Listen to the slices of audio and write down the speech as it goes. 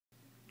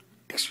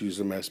Excuse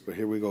the mess, but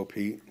here we go,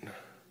 Pete.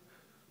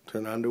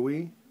 Turn on the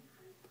Wii.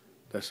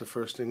 That's the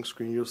first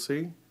screen you'll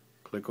see.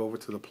 Click over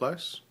to the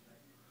plus.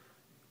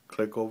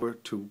 Click over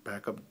to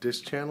backup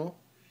disk channel.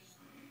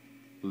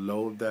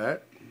 Load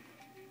that.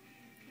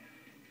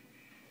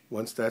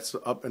 Once that's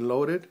up and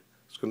loaded,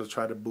 it's going to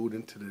try to boot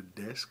into the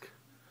disk.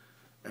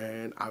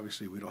 And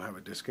obviously we don't have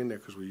a disk in there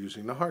because we're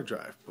using the hard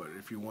drive. But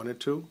if you wanted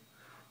to,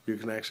 you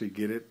can actually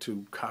get it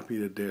to copy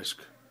the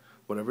disk.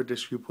 Whatever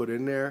disk you put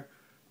in there,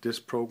 this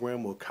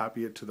program will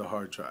copy it to the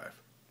hard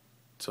drive.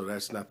 So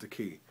that's not the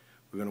key.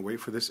 We're going to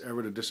wait for this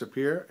error to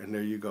disappear, and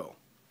there you go.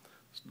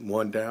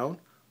 One down,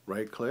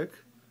 right click,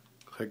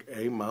 click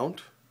A,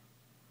 mount.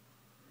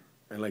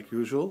 And like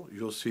usual,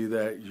 you'll see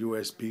that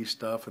USB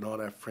stuff and all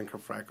that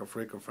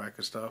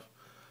fricka stuff.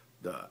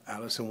 The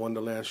Alice in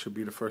Wonderland should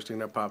be the first thing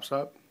that pops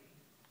up.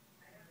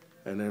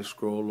 And then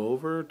scroll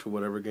over to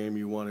whatever game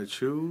you want to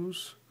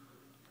choose.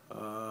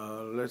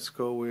 Let's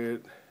go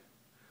with,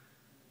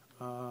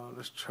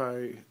 let's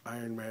try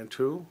Iron Man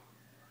 2.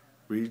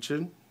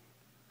 Region,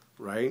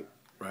 right,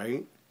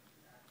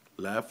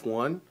 left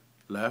one,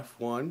 left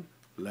one,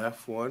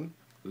 left one,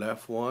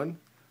 left one.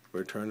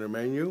 Return to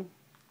menu.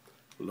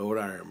 Load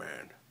Iron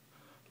Man.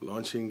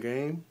 Launching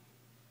game.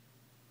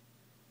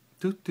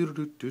 And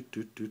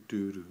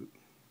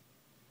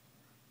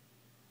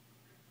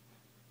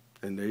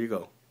there you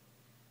go.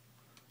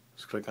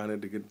 Just click on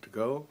it to get it to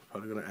go.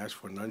 Probably going to ask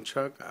for a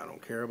nunchuck. I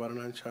don't care about a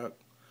nunchuck.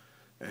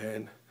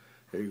 And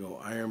there you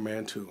go, Iron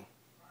Man 2.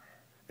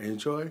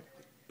 Enjoy.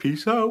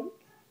 Peace out.